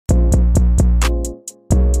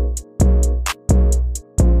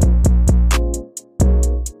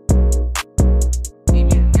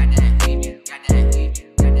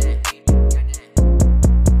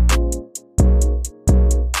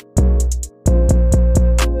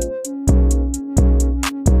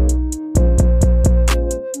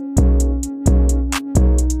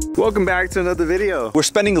Welcome back to another video. We're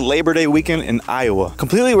spending Labor Day weekend in Iowa.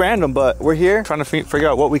 Completely random, but we're here trying to figure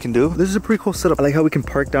out what we can do. This is a pretty cool setup. I like how we can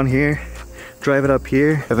park down here, drive it up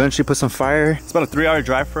here, eventually put some fire. It's about a 3-hour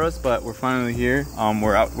drive for us, but we're finally here.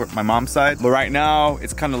 We're out at my mom's side, but right now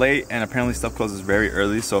it's kind of late and apparently stuff closes very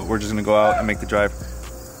early, so we're just gonna go out and make the drive.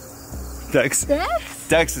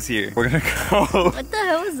 Dex is here. We're gonna go. What the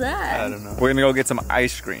hell is that? I don't know. We're gonna go get some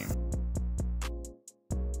ice cream.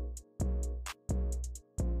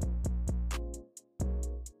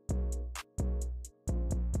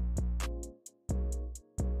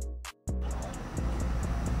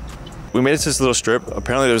 We made it to this little strip.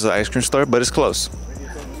 Apparently there's an ice cream store, but it's close.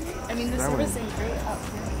 I mean, the service ain't great up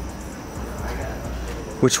here.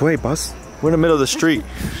 Which way, boss? We're in the middle of the street.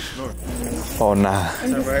 Oh, nah.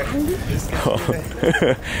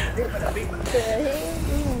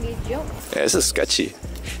 Yeah, this is sketchy.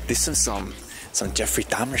 This is some Jeffrey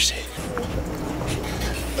Dahmer shit.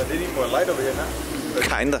 But they need more light over here now.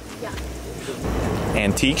 Kinda. Yeah.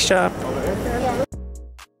 Antique shop. Yeah.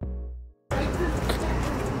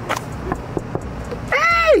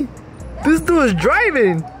 Hey! This dude is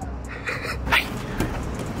driving.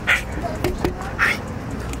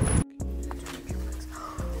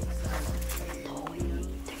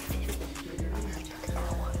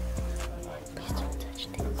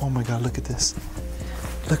 Oh my god, look at this.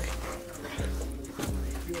 Look.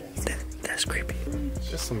 That's creepy.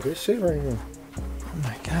 That's some good shit right here. Oh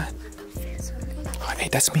my god. Oh, hey,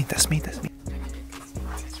 that's me. $12, 1992.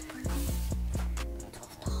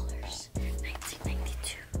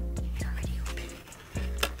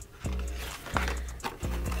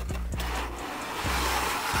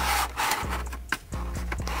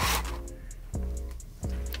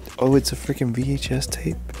 Oh, it's a freaking VHS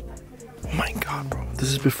tape. Oh my god, bro.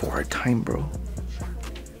 This is before our time, bro.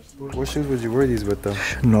 What shoes would you wear these with, though?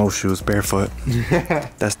 No shoes, barefoot.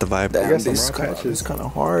 That's the vibe. Damn, This is kind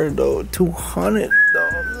of hard, though. 200,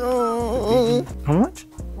 though. How much?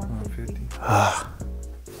 150.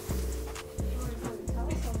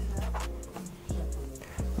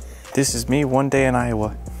 This is me one day in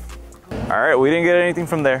Iowa. All right, we didn't get anything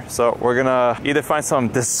from there, so we're gonna either find some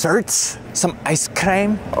desserts, some ice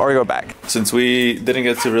cream, or go back. Since we didn't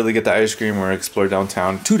get to really get the ice cream or explore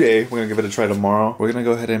downtown today, we're gonna give it a try tomorrow. We're gonna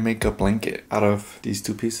go ahead and make a blanket out of these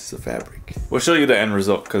 2 pieces of fabric. We'll show you the end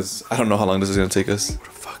result, because I don't know how long this is gonna take us. What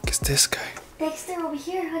the fuck is this guy? Dexter, over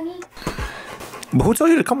here, honey. But who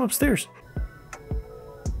told you to come upstairs?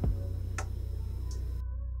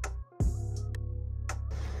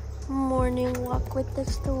 Morning walk with the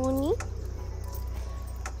Stony.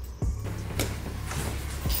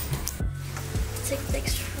 Take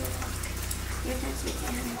Dexter for a walk. Your dad's making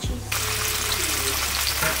ham and cheese.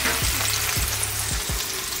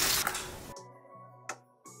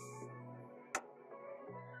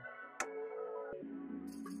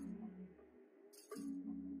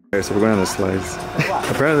 Okay, so we're going on the slides.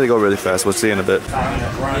 Apparently they go really fast. We'll see in a bit.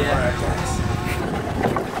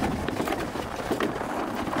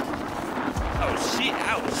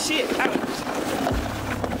 Shit, ouch.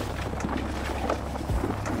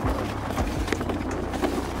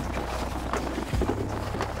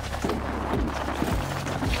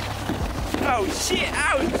 Oh shit,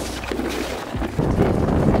 ouch.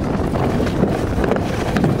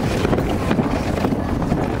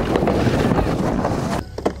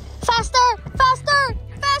 Faster!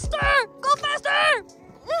 Go faster!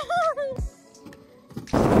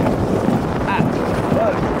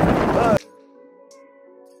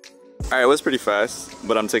 Alright, it was pretty fast,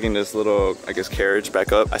 but I'm taking this little, I guess, carriage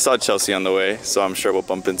back up. I saw Chelsea on the way, so I'm sure we'll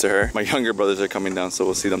bump into her. My younger brothers are coming down, so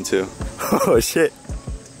we'll see them too. Oh shit.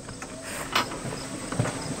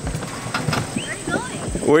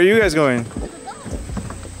 Where are you guys going?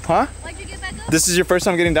 Huh? Why'd you get back up? This is your first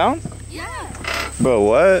time getting down? Yeah. Bro,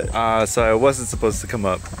 what? So I wasn't supposed to come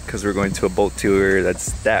up because we're going to a boat tour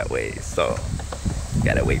that's that way, so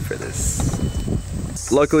gotta wait for this.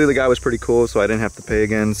 Luckily the guy was pretty cool, so I didn't have to pay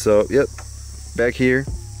again. So yep, back here,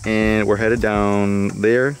 and we're headed down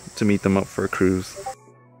there to meet them up for a cruise.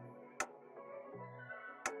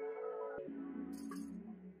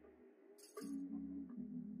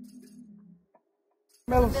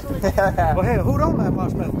 Well, hey, who don't like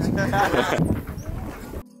marshmallows?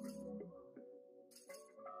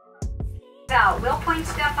 We'll point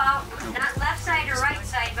stuff out, not left side or right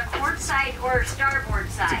side, but port side or starboard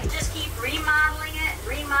side. Just keep remodeling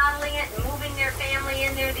it, and moving their family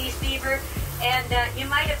in there, these beaver. And you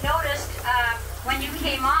might have noticed when you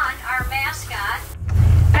came on, our mascot,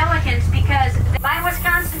 pelicans, because my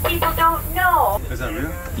Wisconsin people don't know. Is that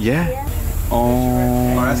real? Yeah.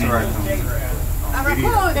 Oh, that's a raccoon. A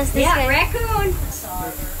raccoon. That's this guy. Raccoon.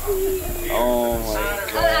 Oh my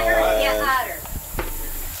god. Yeah,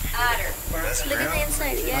 otter. Look at the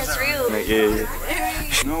inside. Yeah, it's real. Yeah.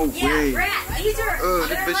 No Yeah, way. rat. These are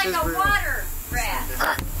they're like a water rat.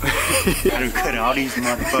 I'm cutting all these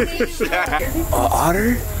motherfuckers.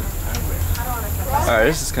 Otter? Alright,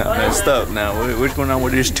 this is kind of messed up now. What's going on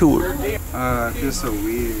with this tour? I feel so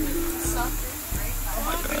weird.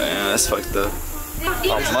 Man, that's fucked up.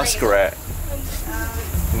 Oh, muskrat.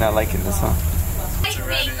 You're not liking this, huh?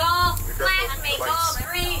 Bengal, black Bengal,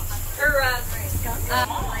 green, or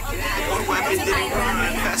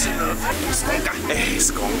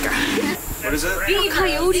What is it?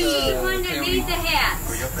 coyote. The one that needs the hat.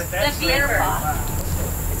 The beaver.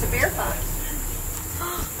 It's a bear fox.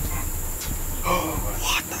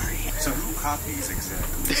 So who copies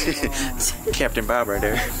exactly? Captain Bob right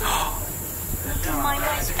there. Here's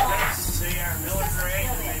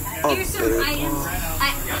some items.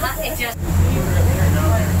 It just.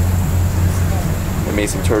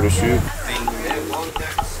 Amazing turtle shoot.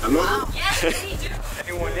 Yes, they do.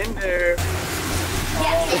 Anyone in there?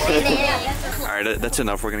 Yes. Alright, that's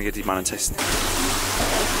enough. We're gonna get demonetized.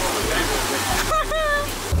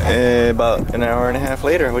 About an hour and a half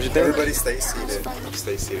later, what'd you think? Everybody stay seated.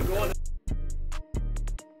 Stay seated.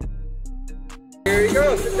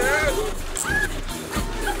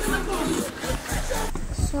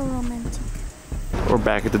 So romantic. We're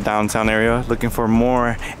back at the downtown area looking for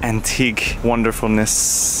more antique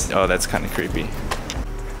wonderfulness. Oh, that's kind of creepy.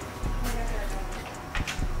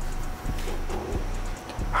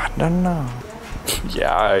 I don't know.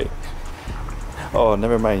 Yeah, oh,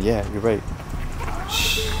 never mind. Yeah, you're right.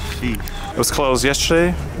 It was closed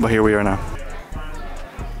yesterday, but here we are now. Do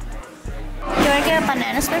you want to get a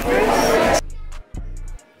banana split first?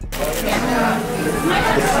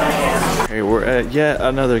 Hey, we're at yet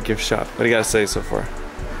another gift shop. What do you gotta say so far?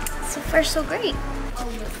 So far, so great.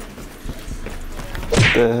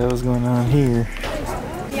 What the hell's going on here?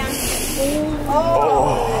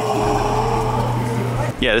 Oh.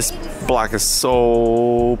 Yeah, this block is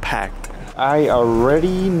so packed. I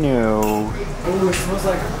already know. Oh, it smells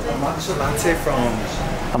like a matcha latte from...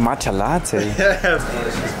 A matcha latte?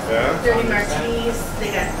 Dirty martinis.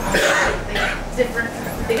 They got different.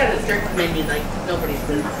 They got a different menu like nobody's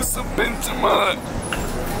been.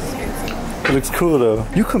 It looks cool though.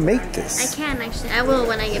 You can make this. I can actually. I will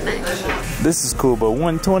when I get back. This is cool, but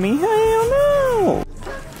 120? Hell no!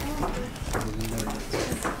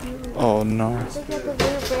 Oh no. Look at the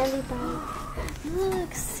little brandy bag.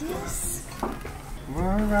 Look, sis.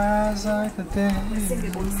 We're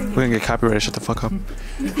gonna get copyrighted. Shut the fuck up. You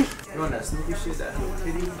want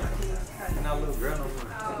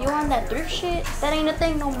that thrift shit? That ain't a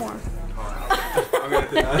thing no more.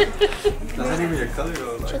 That's not even your color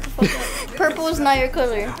though. Shut the fuck up. Purple is not your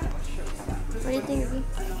color. What do you think, V?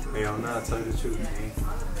 Hey, I'm not telling you the truth, man.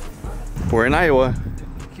 We're in Iowa.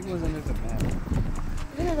 He wasn't at the map.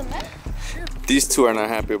 You know the map? These two are not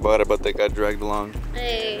happy about it, but they got dragged along.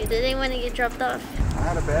 Hey, did they want to get dropped off? I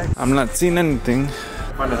had a bag. I'm not seeing anything.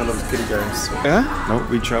 Find the hell of those kitty guys. Yeah? Nope,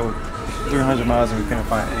 we traveled 300 miles and we couldn't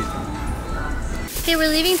find anything. Okay, we're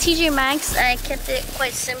leaving TJ Maxx. I kept it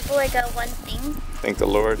quite simple. I got one thing. Thank the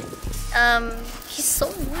Lord. He's so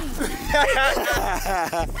weird.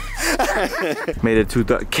 Made it to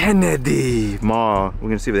the Kennedy Mall. We're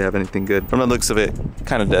gonna see if they have anything good. From the looks of it,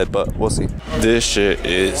 kind of dead, but we'll see. This shit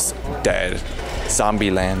is dead.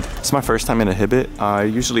 Zombie land. It's my first time in a Hibbit. I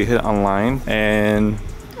usually hit it online and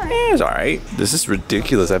it's alright. This is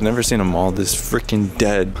ridiculous. I've never seen a mall this freaking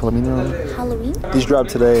dead. Halloween? These dropped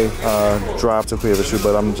today. Dropped a clear the shoe,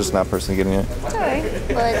 but I'm just not personally getting it. It's alright.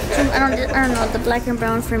 But I don't know. The black and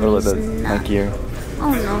brown for me Or is the not. Nike Air.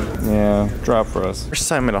 Oh no. Yeah, drop for us. First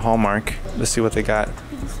time at a Hallmark. Let's see what they got.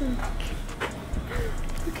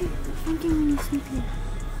 Okay, funky mini Snoopy.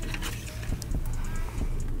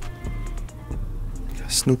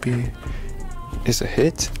 Snoopy is a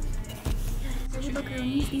hit.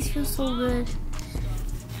 Macaroni. These feel so good.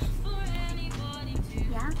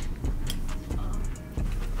 Yeah?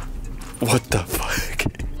 What the fuck?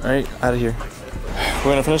 Alright, out of here.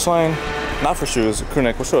 We're gonna finish line. Not for shoes, crew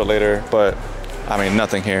neck, we'll show it later, but I mean,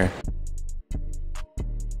 nothing here.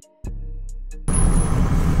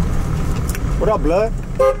 What up, blood?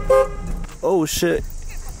 Oh shit.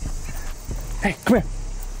 Hey, come here.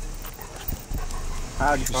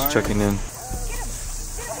 Just checking in.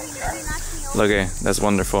 Look, okay, that's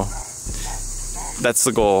wonderful. That's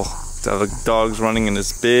the goal. To have the dogs running in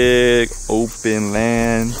this big open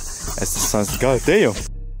land as the sun's. God damn.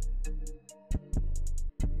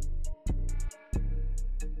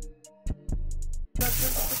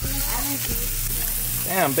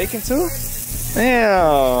 Damn, bacon too?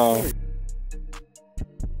 Damn.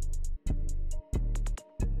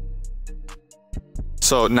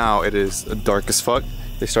 So now it is dark as fuck.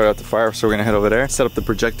 They started out the fire, so we're gonna head over there, set up the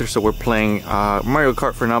projector. So we're playing Mario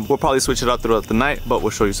Kart for now. We'll probably switch it out throughout the night, but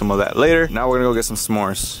we'll show you some of that later. Now we're gonna go get some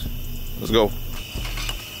s'mores. Let's go.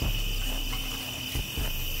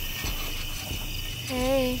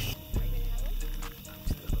 Hey.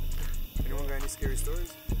 Anyone got any scary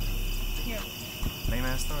stories? Here. Lame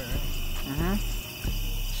ass story, right? Mm-hmm.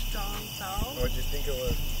 Strong soul. What'd you think it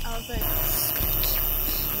was? I was like,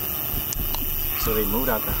 So they moved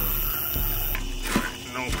out the house.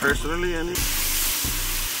 No, personally, any.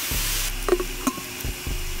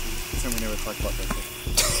 We never talked about that.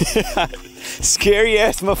 Scary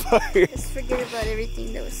ass motherfucker. Just forget about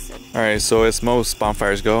everything that was said. All right, so as most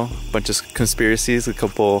bonfires go, a bunch of conspiracies, a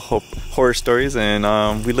couple horror stories, and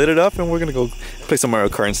we lit it up, and we're gonna go play some Mario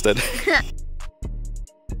Kart instead. how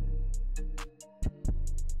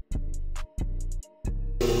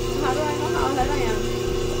do I know how ahead I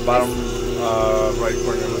am? Bottom right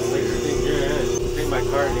corner. Like you think you're ahead. I think my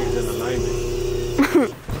car needs an alignment.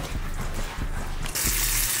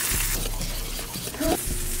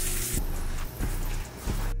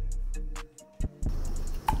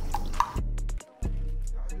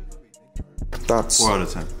 That's 4 out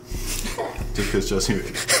of 10. Just because Chelsea made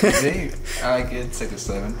it. I could take a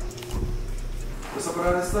 7. What's up with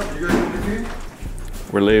all that stuff? You guys want to do?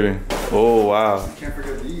 we're leaving. Oh wow, Can't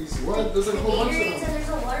forget these. What? There's like a whole bunch of them. There's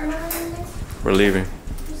a watermelon in there. we're leaving.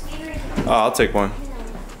 Oh, I'll take one.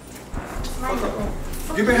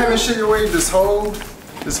 You've been having shit your way this whole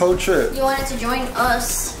trip. You wanted to join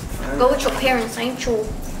us. Go with your parents, ain't your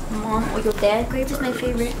mom or your dad. Grape is my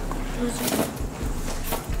favorite.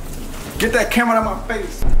 Get that camera out of my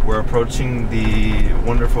face. We're approaching the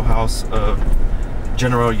wonderful house of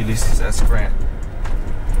General Ulysses S. Grant.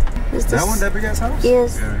 Is this? That one, that big ass house?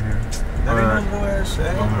 Yes. That ain't no little ass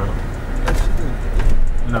shit. That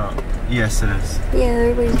shit. No. Yes, it is. Yeah,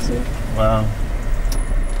 everybody's here. Wow.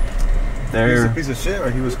 He was a There. piece of shit,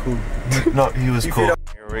 or he was cool? No, he was You cool. feed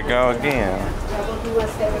Here we go again.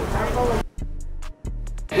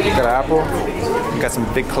 You got an apple? You got some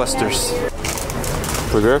big clusters.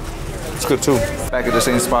 Pretty good? It's good too. Back at the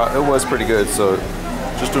same spot, it was pretty good, so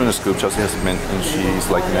just doing a scoop. Chelsea has mint and she's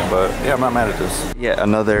liking it, but yeah, I'm not mad at this. Yeah,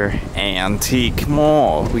 another antique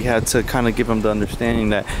mall. We had to kind of give them the understanding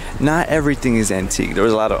that not everything is antique. There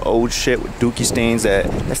was a lot of old shit with dookie stains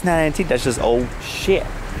that's not antique, that's just old shit.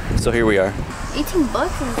 So here we are. 18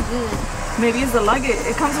 bucks is good. Maybe it's the luggage.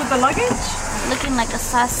 It comes with the luggage? Looking like a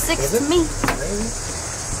size 6 to me.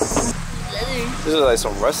 These are like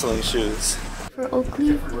some wrestling shoes. For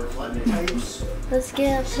Oakley. Let's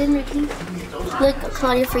get a pin, Ricky. Look,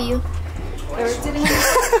 Claudia, for you.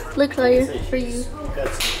 Look, Claudia, for you.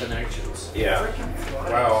 Yeah.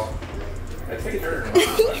 Wow. I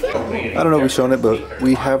don't know if we've shown it, but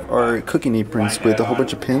we have our cooking aprons with a whole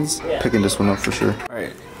bunch of pins. Picking this one up for sure.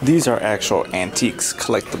 Alright, these are actual antiques,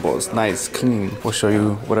 collectibles, nice, clean. We'll show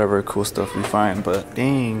you whatever cool stuff we find, but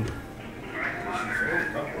dang.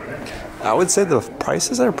 I would say the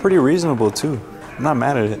prices are pretty reasonable too. I'm not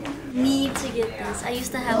mad at it. Need to get this. I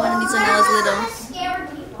used to have one of these when I was little.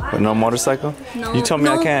 But no motorcycle? No. You told me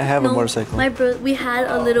I can't have a motorcycle. We had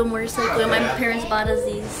a little motorcycle and my parents bought us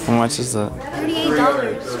these. How much is that?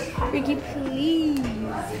 $38. Ricky, please.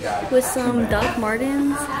 With some Doc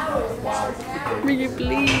Martens. Ricky,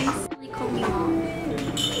 please. They call me mom.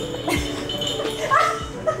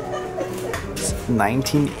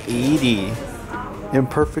 1980. In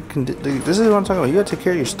perfect condition. This is what I'm talking about. You gotta take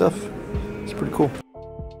care of your stuff. It's pretty cool.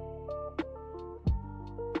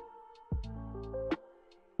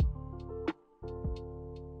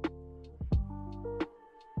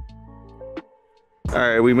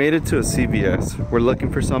 Alright, we made it to a CVS. We're looking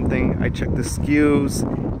for something. I checked the SKUs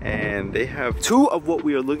and they have 2 of what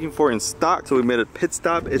we are looking for in stock. So we made a pit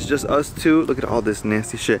stop. It's just us 2. Look at all this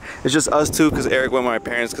nasty shit. It's just us 2 because Eric went with my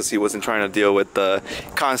parents because he wasn't trying to deal with the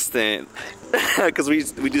constant, because we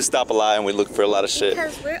do stop a lot and we look for a lot of shit.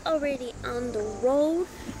 Because we're already on the road.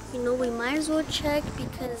 You know, we might as well check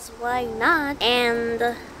because why not?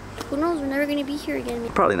 And who knows, we're never gonna be here again.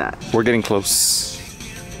 Probably not. We're getting close,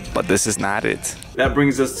 but this is not it. That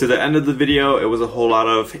brings us to the end of the video. It was a whole lot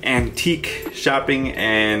of antique shopping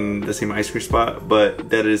and the same ice cream spot, but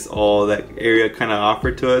that is all that area kind of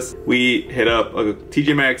offered to us. We hit up a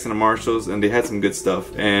TJ Maxx and a Marshalls and they had some good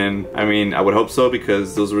stuff. And I mean, I would hope so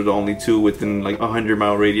because those were the only 2 within like a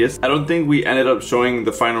 100-mile radius. I don't think we ended up showing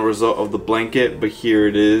the final result of the blanket, but here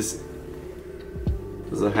it is.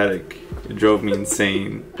 was a headache. It drove me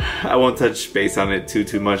insane. I won't touch base on it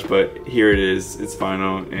too much, but here it is. It's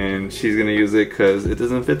final, and she's gonna use it because it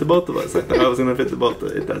doesn't fit the both of us. I thought I was gonna fit the both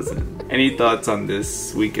of it. It doesn't. Any thoughts on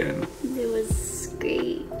this weekend? It was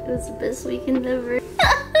great. It was the best weekend ever.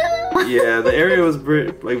 Yeah, the area was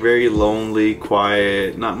like very lonely,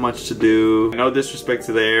 quiet, not much to do. No disrespect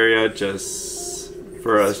to the area, just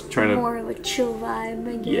for us trying to more of a chill vibe,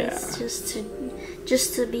 I guess. Yeah.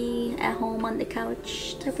 Just to be at home on the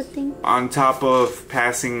couch type of thing. On top of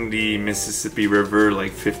passing the Mississippi River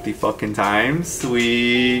like 50 fucking times,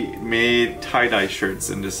 we made tie-dye shirts,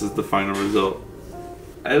 and this is the final result.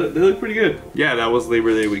 They look pretty good. Yeah, that was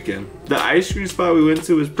Labor Day weekend. The ice cream spot we went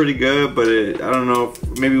to was pretty good, but I don't know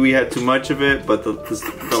if maybe we had too much of it, but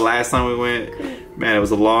the last time we went, man, it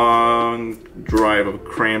was a long drive of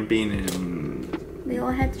cramping and... They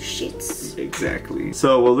all had the shits. Exactly.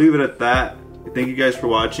 So we'll leave it at that. Thank you guys for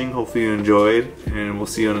watching. Hopefully you enjoyed, and we'll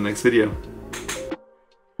see you on the next video.